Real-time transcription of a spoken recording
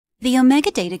The Omega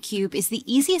DataCube is the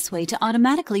easiest way to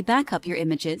automatically back up your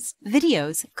images,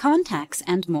 videos, contacts,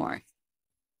 and more.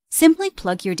 Simply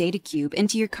plug your DataCube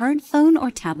into your current phone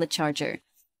or tablet charger.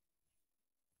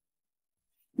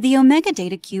 The Omega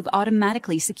DataCube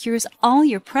automatically secures all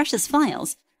your precious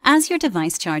files as your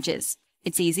device charges.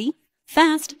 It's easy,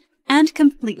 fast, and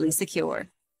completely secure.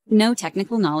 No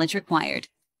technical knowledge required.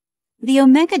 The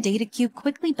Omega DataCube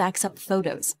quickly backs up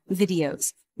photos,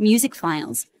 videos, music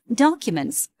files,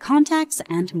 documents, contacts,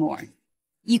 and more.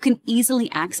 You can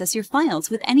easily access your files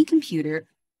with any computer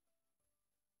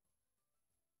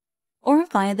or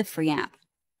via the free app.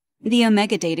 The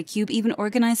Omega DataCube even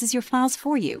organizes your files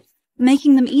for you,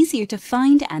 making them easier to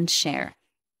find and share.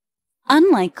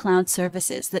 Unlike cloud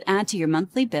services that add to your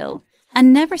monthly bill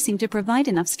and never seem to provide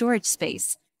enough storage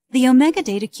space, the Omega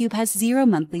DataCube has zero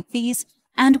monthly fees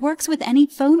and works with any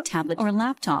phone, tablet, or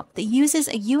laptop that uses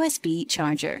a USB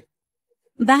charger.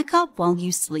 Back up while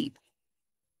you sleep.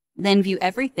 Then view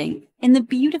everything in the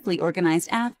beautifully organized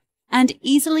app and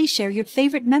easily share your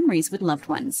favorite memories with loved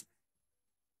ones.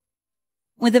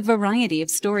 With a variety of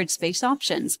storage space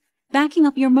options, backing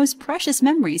up your most precious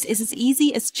memories is as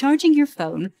easy as charging your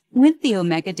phone with the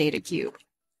Omega DataCube.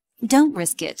 Don't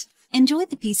risk it. Enjoy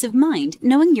the peace of mind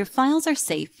knowing your files are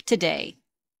safe today.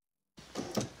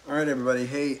 All right, everybody.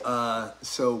 Hey,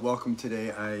 so welcome today.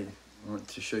 I want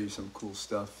to show you some cool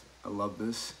stuff. I love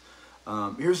this.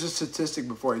 Here's a statistic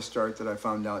before I start that I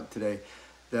found out today,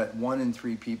 that 1 in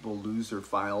 3 people lose their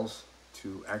files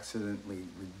to accidentally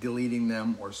deleting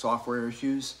them or software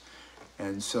issues.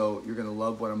 And so you're going to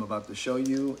love what I'm about to show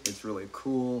you. It's really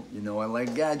cool. You know I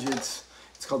like gadgets.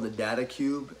 It's called the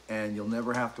DataCube, and you'll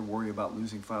never have to worry about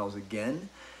losing files again,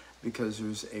 because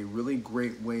there's a really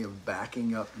great way of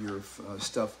backing up your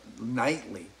stuff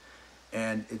nightly,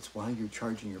 and it's while you're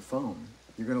charging your phone.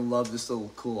 You're going to love this little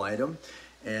cool item,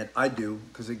 and I do,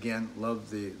 because again,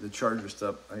 love the charger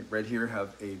stuff. I right here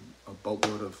have a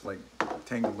boatload of like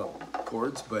tangled up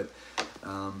cords, but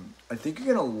I think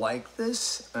you're going to like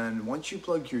this. And once you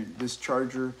plug this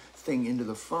charger thing into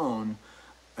the phone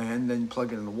and then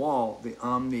plug it in the wall, the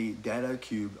Omega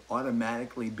DataCube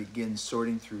automatically begins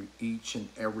sorting through each and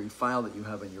every file that you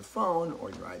have on your phone or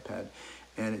your iPad,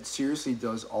 and it seriously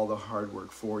does all the hard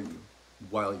work for you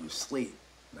while you sleep.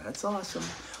 That's awesome.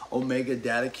 Omega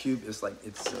DataCube is like,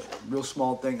 it's a real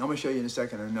small thing. I'm going to show you in a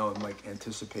second. I know I'm like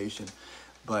anticipation,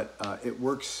 but it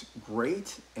works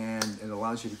great, and it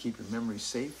allows you to keep your memory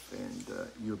safe, and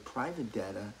your private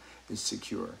data is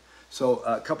secure. So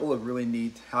a couple of really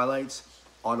neat highlights: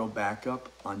 auto backup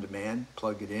on demand.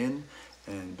 Plug it in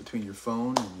and between your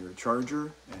phone and your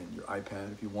charger and your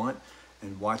iPad if you want,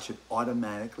 and watch it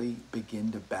automatically begin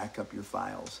to back up your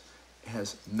files. It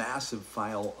has massive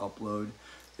file upload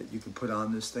that you can put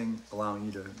on this thing, allowing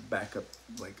you to back up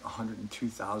like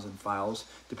 102,000 files.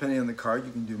 Depending on the card,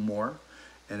 you can do more,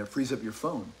 and it frees up your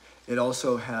phone. It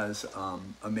also has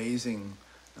amazing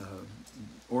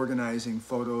organizing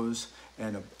photos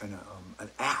and an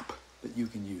app that you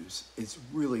can use. It's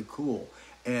really cool.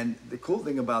 And the cool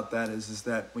thing about that is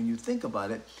that when you think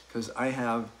about it, because I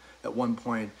have at one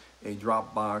point a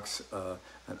Dropbox,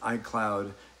 an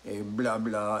iCloud, a blah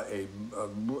blah,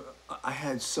 I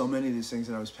had so many of these things,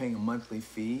 and I was paying a monthly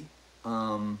fee,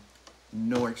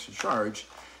 no extra charge,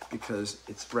 because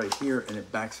it's right here and it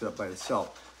backs it up by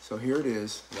itself. So here it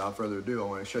is. Without further ado, I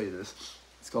want to show you this.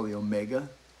 It's called the Omega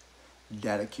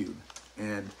DataCube,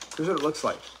 and here's what it looks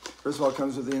like. First of all, it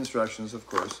comes with the instructions, of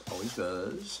course, always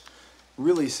does.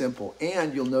 Really simple,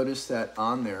 and you'll notice that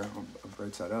on there,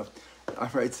 right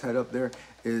side up there,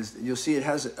 is you'll see it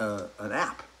has an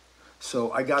app.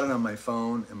 So I got it on my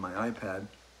phone and my iPad,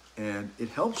 and it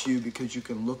helps you because you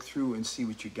can look through and see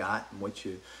what you got and what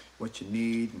you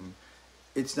need, and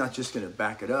it's not just going to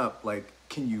back it up. Like,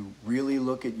 can you really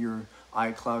look at your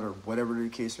iCloud or whatever the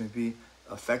case may be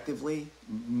effectively?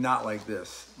 Not like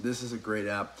this. This is a great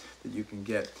app that you can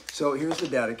get. So here's the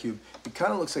DataCube. It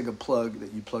kind of looks like a plug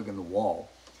that you plug in the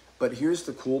wall, but here's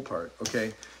the cool part.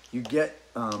 Okay, you get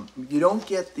you don't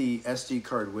get the SD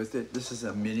card with it. This is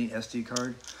a mini SD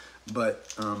card,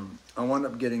 but I wound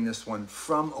up getting this one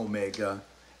from Omega,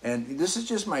 and this is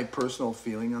just my personal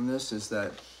feeling on this, is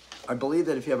that I believe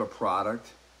that if you have a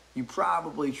product, you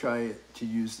probably try to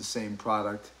use the same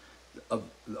product of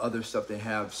the other stuff they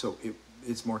have, so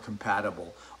it's more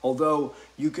compatible. Although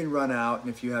you can run out, and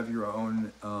if you have your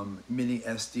own mini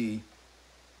SD,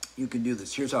 you can do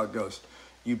this. Here's how it goes.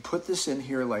 You put this in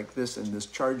here like this in this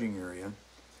charging area.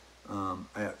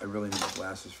 I really need my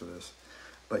glasses for this.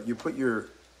 But you put your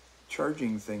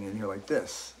charging thing in here like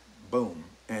this. Boom.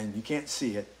 And you can't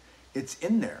see it. It's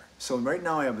in there. So right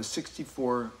now I have a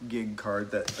 64 gig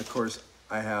card that, of course,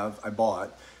 I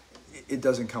bought. It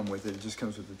doesn't come with it. It just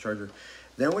comes with the charger.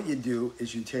 Then what you do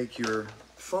is you take your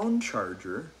phone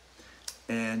charger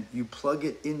and you plug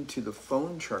it into the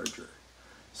phone charger.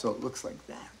 So it looks like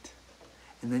that.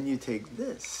 And then you take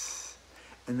this,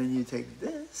 and then you take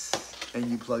this, and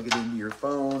you plug it into your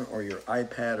phone or your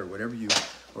iPad or whatever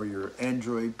or your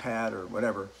Android pad or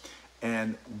whatever.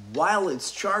 And while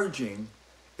it's charging,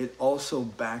 it also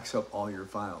backs up all your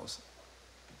files.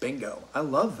 Bingo. I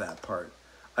love that part.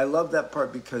 I love that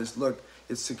part because look,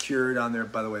 it's secured on there.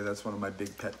 By the way, that's one of my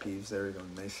big pet peeves. There you go,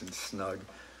 nice and snug.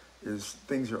 Is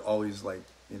things are always like,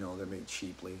 you know, they're made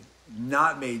cheaply.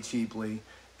 Not made cheaply.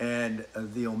 And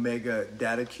the Omega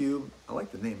DataCube, I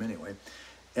like the name anyway.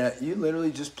 You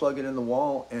literally just plug it in the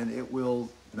wall and it will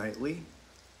nightly,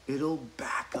 it'll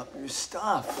back up your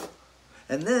stuff.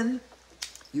 And then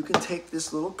you can take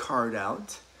this little card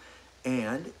out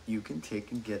and you can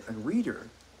take and get a reader.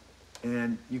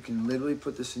 And you can literally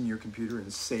put this in your computer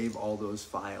and save all those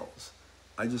files.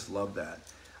 I just love that.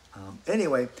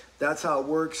 Anyway, that's how it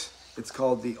works. It's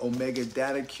called the Omega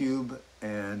DataCube.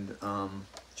 And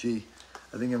gee,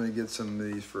 I think I'm gonna get some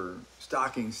of these for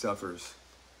stocking stuffers.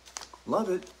 Love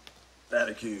it.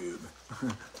 DataCube.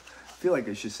 I feel like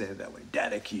I should say it that way.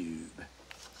 DataCube.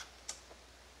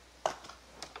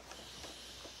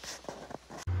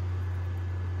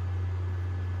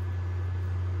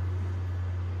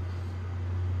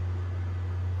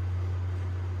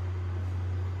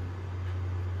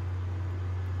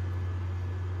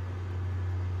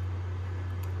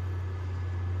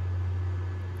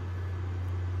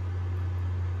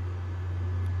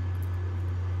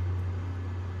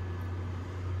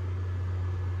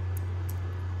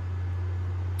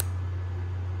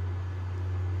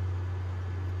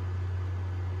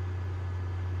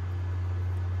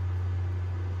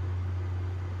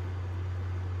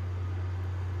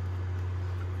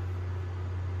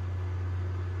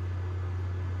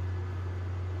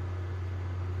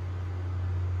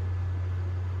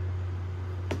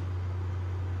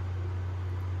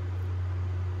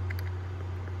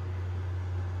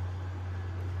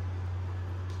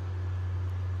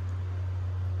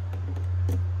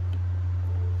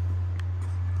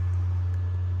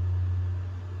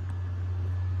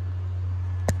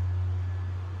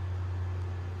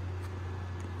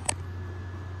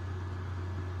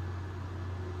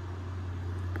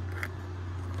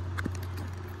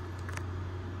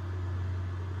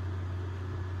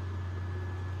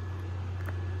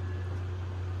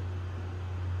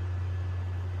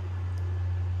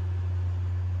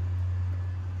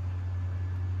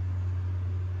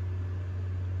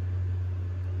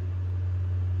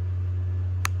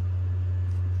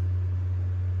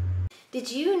 Did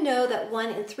you know that 1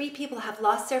 in 3 people have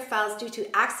lost their files due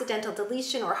to accidental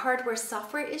deletion or hardware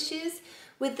software issues?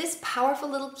 With this powerful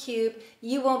little cube,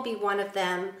 you won't be one of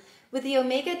them. With the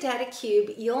Omega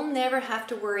DataCube, you'll never have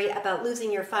to worry about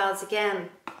losing your files again,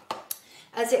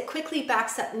 as it quickly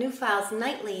backs up new files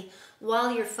nightly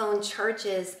while your phone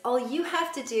charges. All you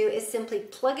have to do is simply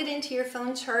plug it into your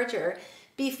phone charger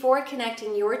before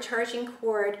connecting your charging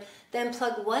cord, then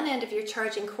plug one end of your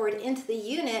charging cord into the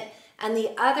unit and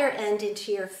the other end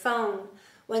into your phone.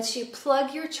 Once you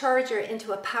plug your charger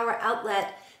into a power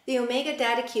outlet, the Omega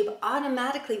DataCube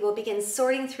automatically will begin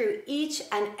sorting through each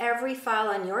and every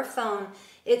file on your phone.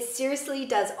 It seriously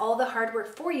does all the hard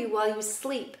work for you while you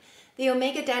sleep. The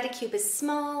Omega DataCube is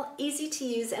small, easy to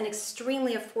use, and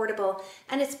extremely affordable,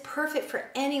 and it's perfect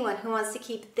for anyone who wants to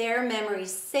keep their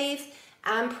memories safe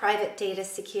and private data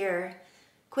secure.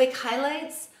 Quick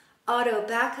highlights: auto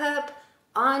backup,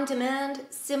 on demand.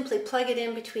 Simply plug it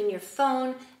in between your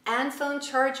phone and phone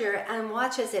charger and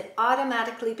watch as it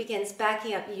automatically begins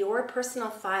backing up your personal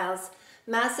files.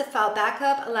 Massive file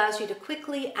backup allows you to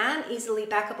quickly and easily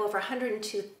back up over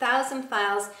 102,000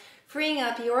 files, freeing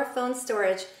up your phone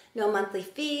storage. No monthly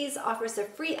fees, offers a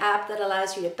free app that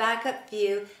allows you to back up,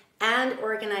 view, and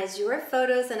organize your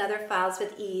photos and other files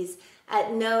with ease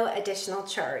at no additional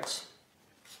charge.